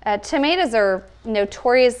 Tomatoes are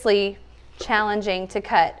notoriously challenging to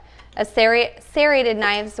cut. A serrated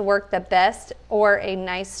knives work the best, or a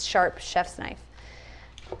nice sharp chef's knife.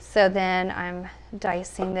 So then I'm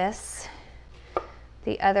dicing this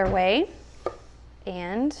the other way,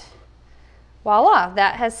 and voila,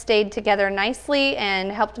 that has stayed together nicely and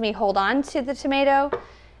helped me hold on to the tomato.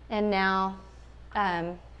 And now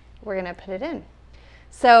we're gonna put it in.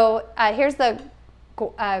 So here's the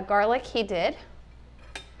garlic he did.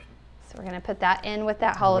 So we're gonna put that in with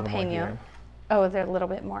that jalapeno. Oh, is there a little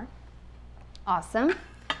bit more? Awesome.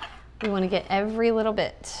 We wanna get every little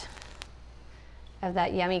bit of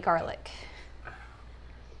that yummy garlic.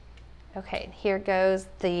 Okay, here goes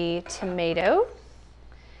the tomato.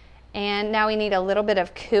 And now we need a little bit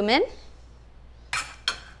of cumin.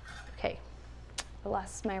 Okay, I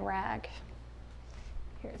lost my rag.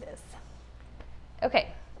 Here it is. Okay,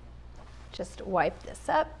 just wipe this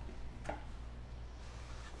up.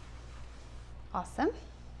 Awesome.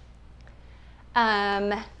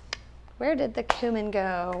 Where did the cumin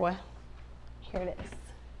go? Here it is.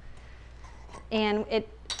 And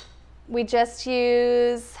we just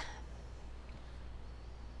use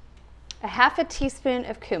a half a teaspoon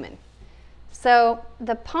of cumin. So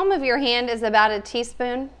the palm of your hand is about a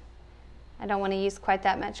teaspoon. I don't want to use quite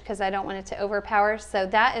that much because I don't want it to overpower. So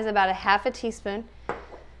that is about a half a teaspoon.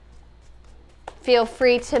 Feel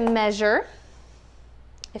free to measure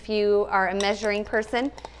if you are a measuring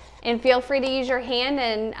person. And feel free to use your hand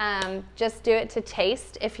and just do it to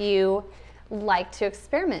taste if you like to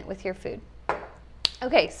experiment with your food.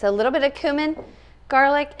 Okay, so a little bit of cumin,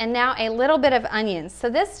 garlic, and now a little bit of onions.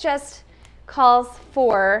 So this just calls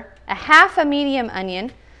for a half a medium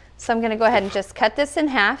onion. So I'm going to go ahead and just cut this in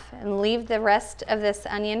half and leave the rest of this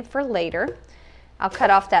onion for later. I'll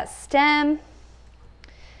cut off that stem.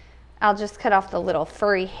 I'll just cut off the little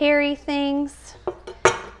furry, hairy things.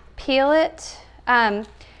 Peel it.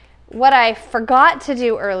 What I forgot to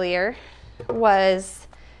do earlier was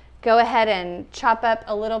go ahead and chop up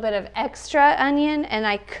a little bit of extra onion, and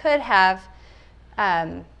I could have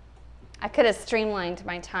streamlined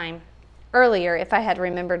my time earlier if I had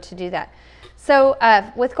remembered to do that. So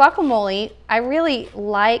with guacamole, I really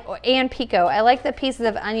like, and pico, I like the pieces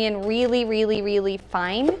of onion really, really, really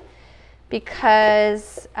fine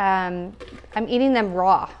because I'm eating them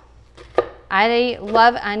raw. I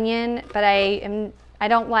love onion, but I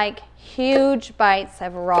don't like huge bites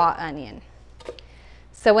of raw onion.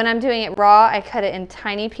 So when I'm doing it raw, I cut it in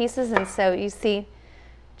tiny pieces, and so you see,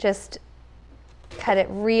 just cut it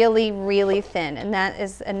really, really thin. And that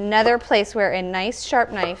is another place where a nice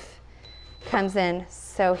sharp knife comes in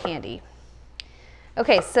so handy.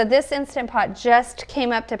 Okay, so this Instant Pot just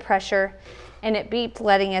came up to pressure, and it beeped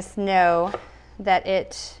letting us know that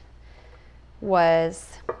it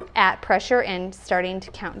was at pressure and starting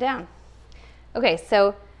to count down. Okay,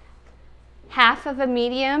 so half of a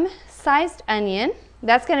medium-sized onion.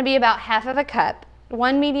 That's going to be about half of a cup.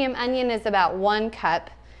 One medium onion is about 1 cup.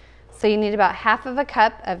 So you need about half of a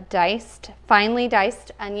cup of finely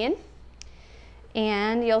diced onion.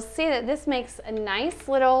 And you'll see that this makes a nice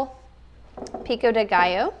little pico de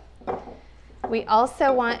gallo. We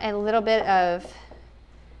also want a little bit of,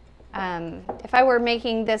 if I were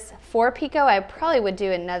making this for pico, I probably would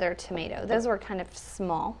do another tomato. Those were kind of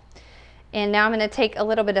small. And now I'm going to take a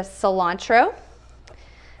little bit of cilantro.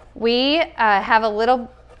 We have a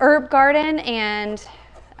little herb garden, and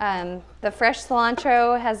the fresh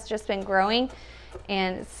cilantro has just been growing,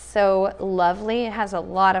 and it's so lovely. It has a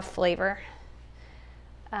lot of flavor.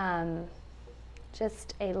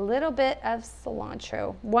 just a little bit of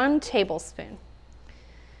cilantro, 1 tablespoon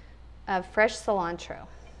of fresh cilantro.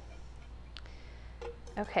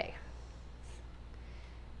 Okay.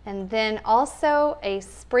 And then also a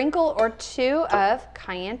sprinkle or 2 of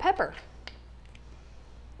cayenne pepper.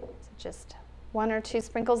 So just 1 or 2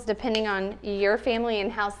 sprinkles depending on your family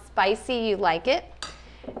and how spicy you like it.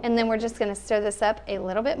 And then we're just going to stir this up a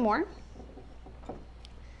little bit more.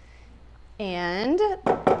 And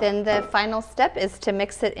then the final step is to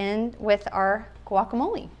mix it in with our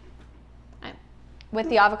guacamole, with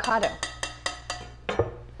the avocado.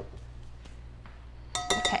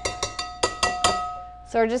 Okay.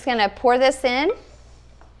 So we're just going to pour this in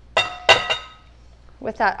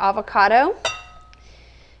with that avocado.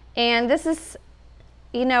 And this is,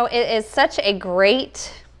 you know, it is such a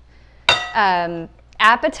great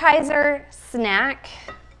appetizer, snack,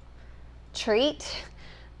 treat,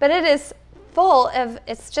 but it is full of,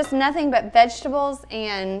 it's just nothing but vegetables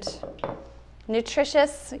and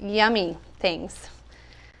nutritious, yummy things.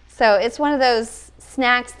 So it's one of those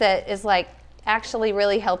snacks that is like actually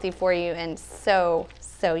really healthy for you and so,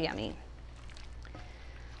 so yummy.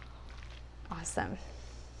 Awesome.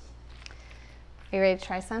 Are you ready to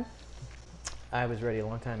try some? I was ready a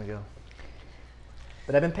long time ago.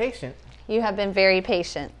 But I've been patient. You have been very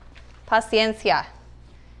patient. Paciencia.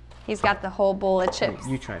 He's got the whole bowl of chips.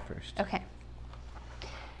 You try first. Okay.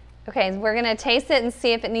 Okay, we're gonna taste it and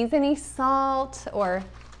see if it needs any salt or...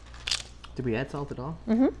 Did we add salt at all?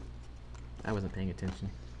 Mm-hmm. I wasn't paying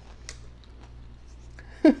attention.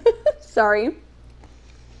 Sorry.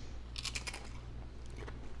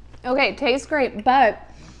 Okay, tastes great, but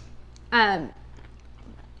I'll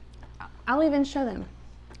even show them,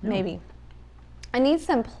 maybe. I need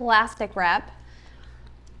some plastic wrap.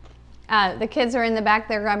 The kids are in the back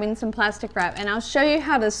there grabbing some plastic wrap, and I'll show you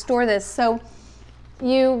how to store this. So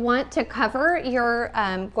you want to cover your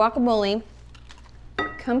guacamole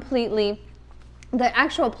completely. The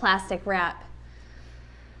actual plastic wrap.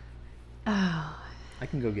 Oh. I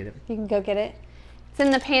can go get it. You can go get it. It's in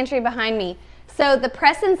the pantry behind me. So the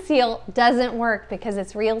press and seal doesn't work because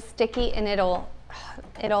it's real sticky and your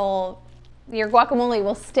guacamole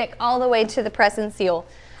will stick all the way to the press and seal.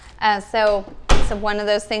 So it's one of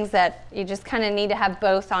those things that you just kind of need to have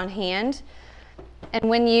both on hand. And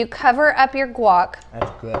when you cover up your guac,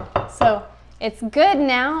 that's good. So it's good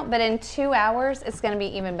now, but in 2 hours, it's going to be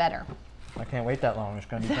even better. I can't wait that long. It's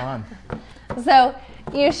going to be gone. So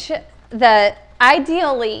you should,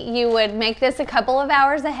 ideally, you would make this a couple of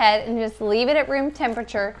hours ahead and just leave it at room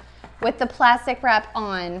temperature with the plastic wrap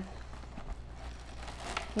on.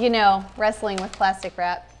 You know, wrestling with plastic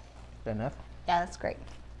wrap. Is that enough? Yeah, that's great.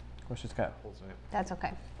 Of course, it's got holes in it. That's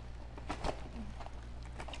okay.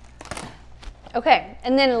 Okay,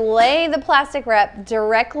 and then lay the plastic wrap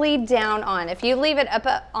directly down on. If you leave it up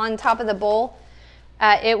on top of the bowl,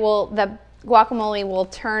 the guacamole will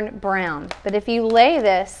turn brown. But if you lay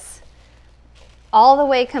this all the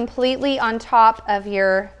way completely on top of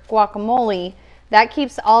your guacamole, that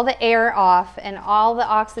keeps all the air off and all the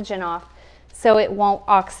oxygen off, so it won't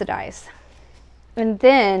oxidize. And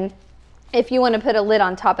then, if you want to put a lid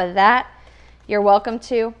on top of that, you're welcome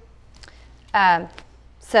to.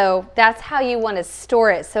 So that's how you want to store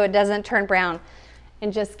it so it doesn't turn brown.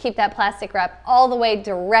 And just keep that plastic wrap all the way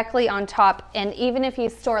directly on top. And even if you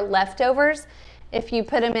store leftovers, if you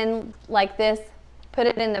put them in like this, put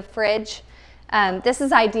it in the fridge. This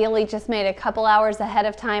is ideally just made a couple hours ahead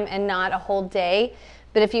of time and not a whole day.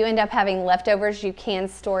 But if you end up having leftovers, you can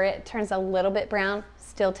store it. It turns a little bit brown,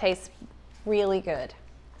 still tastes really good.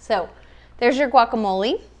 So there's your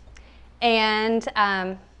guacamole. And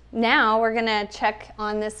now we're gonna check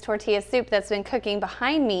on this tortilla soup that's been cooking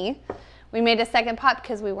behind me. We made a second pot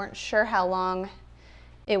because we weren't sure how long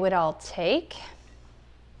it would all take.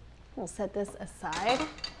 We'll set this aside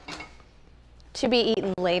to be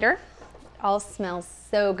eaten later. All smells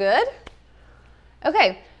so good.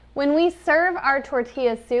 Okay, when we serve our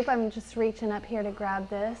tortilla soup, I'm just reaching up here to grab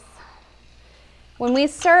this. When we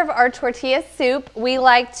serve our tortilla soup, we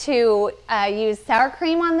like to use sour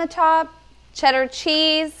cream on the top, cheddar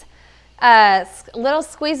cheese, a little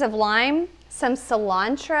squeeze of lime, some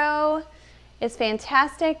cilantro is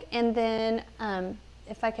fantastic, and then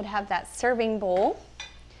if I could have that serving bowl.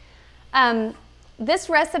 This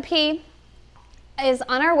recipe is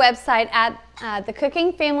on our website at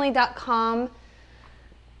thecookingfamily.com,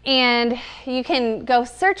 and you can go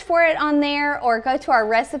search for it on there or go to our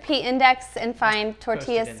recipe index and find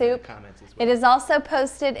tortilla soup. It is also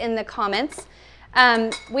posted in the comments.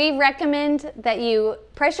 We recommend that you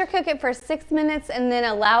pressure cook it for 6 minutes and then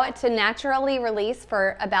allow it to naturally release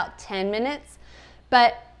for about 10 minutes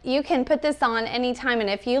But you can put this on anytime, and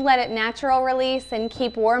if you let it natural release and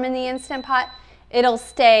keep warm in the Instant Pot, it'll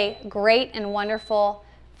stay great and wonderful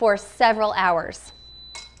for several hours.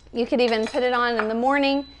 You could even put it on in the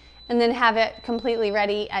morning and then have it completely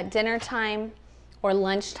ready at dinner time or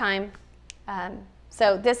lunchtime.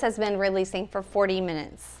 So this has been releasing for 40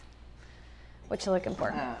 minutes. What you looking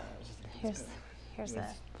for? Here's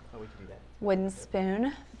a wooden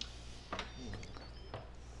spoon.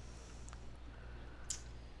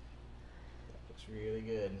 Looks really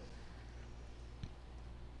good.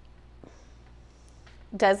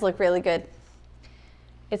 Does look really good.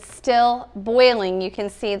 It's still boiling. You can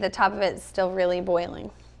see the top of it is still really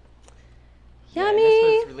boiling. Yeah, Yummy! and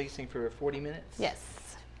this was releasing for 40 minutes?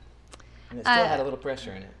 Yes. And it still had a little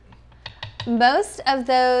pressure in it. Most of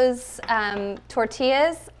those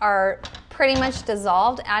tortillas are pretty much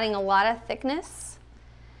dissolved, adding a lot of thickness,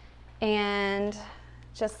 and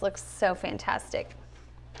just looks so fantastic.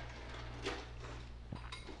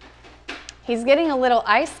 He's getting a little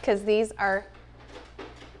ice because these are,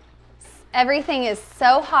 everything is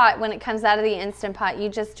so hot when it comes out of the Instant Pot. You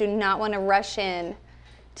just do not want to rush in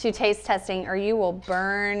to taste testing or you will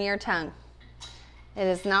burn your tongue. It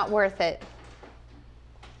is not worth it.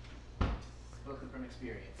 Spoken from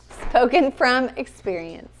experience. Spoken from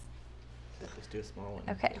experience. Let's just do a small one.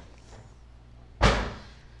 Okay.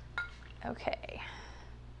 Okay.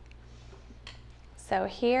 So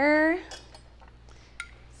here,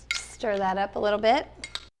 stir that up a little bit.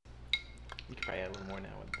 You could probably add a little more now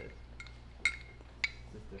with this.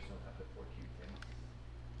 There's some up at 4 cubes in.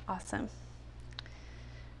 Awesome.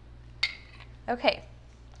 Okay.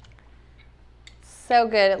 So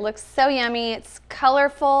good. It looks so yummy. It's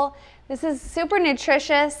colorful. This is super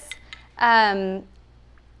nutritious.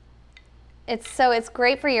 It's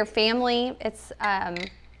great for your family. It's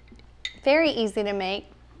very easy to make,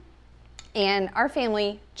 and our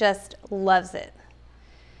family just loves it.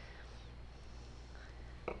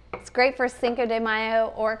 It's great for Cinco de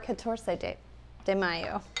Mayo or 14 de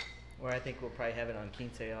Mayo. Or I think we'll probably have it on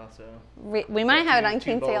quince also. We might have it on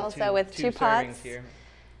quince also with two pots. Here.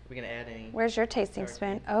 We're gonna add any. Where's your tasting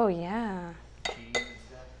spoon? Oh yeah. Cheese and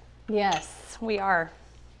stuff. Yes, we are.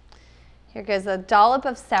 Here goes a dollop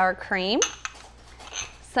of sour cream,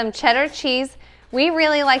 some cheddar cheese. We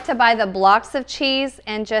really like to buy the blocks of cheese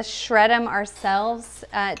and just shred them ourselves.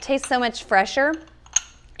 It tastes so much fresher,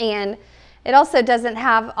 and it also doesn't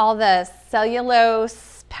have all the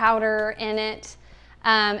cellulose powder in it.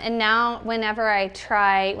 And now whenever I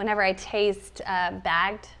taste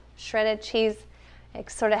bagged shredded cheese, it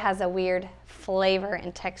sort of has a weird flavor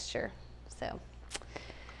and texture. So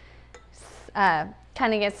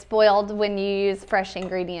kind of gets spoiled when you use fresh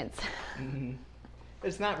ingredients. Mm-hmm.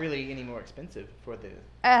 It's not really any more expensive for the...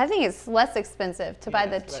 I think it's less expensive to buy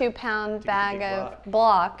the 2-pound bag of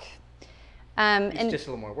block. It's just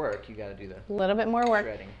a little more work. You got to do the little bit more work.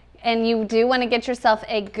 shredding. And you do want to get yourself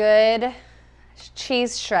a good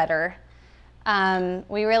cheese shredder.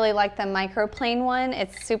 We really like the microplane one.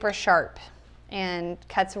 It's super sharp and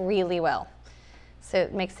cuts really well. So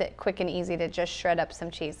it makes it quick and easy to just shred up some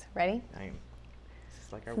cheese. Ready? This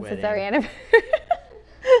is like our This wedding. is our anniversary.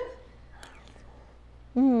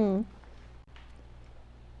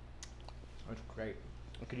 That's great.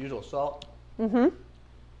 I could use a little salt.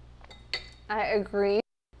 I agree.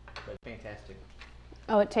 But fantastic.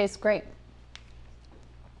 Oh, it tastes great.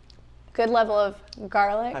 Good level of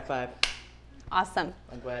garlic. High five. Awesome.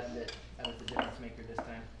 I'm glad that I was the difference maker this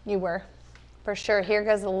time. You were, for sure. Here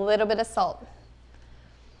goes a little bit of salt.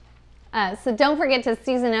 So don't forget to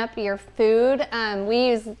season up your food. We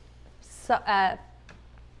use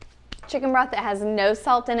chicken broth that has no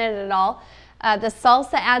salt in it at all. The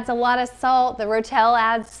salsa adds a lot of salt. The rotel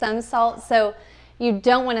adds some salt. So you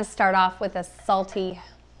don't want to start off with a salty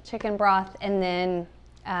chicken broth and then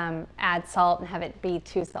add salt and have it be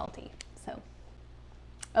too salty. So,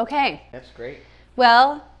 okay. That's great.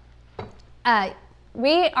 Well,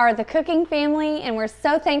 we are the cooking family, and we're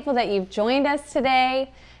so thankful that you've joined us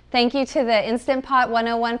today. Thank you to the Instant Pot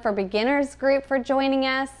 101 for Beginners group for joining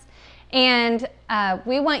us. And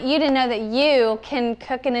we want you to know that you can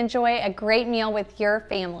cook and enjoy a great meal with your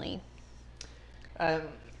family.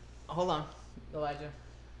 Hold on, Elijah.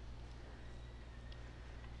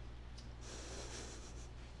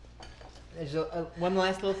 There's one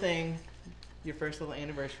last little thing. Your first little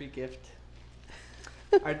anniversary gift.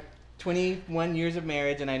 Our 21 years of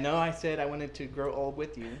marriage, and I know I said I wanted to grow old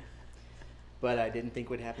with you, but I didn't think it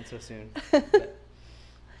would happen so soon. But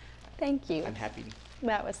Thank you. I'm happy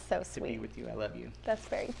That was so to sweet. be with you. I love you. That's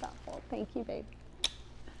very thoughtful. Thank you, babe.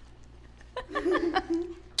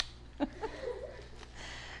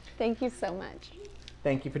 Thank you so much.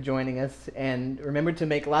 Thank you for joining us. And remember to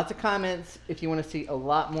make lots of comments if you want to see a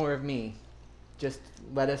lot more of me. Just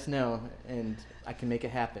let us know, and I can make it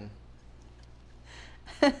happen.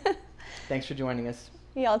 Thanks for joining us.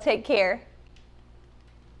 Y'all take care.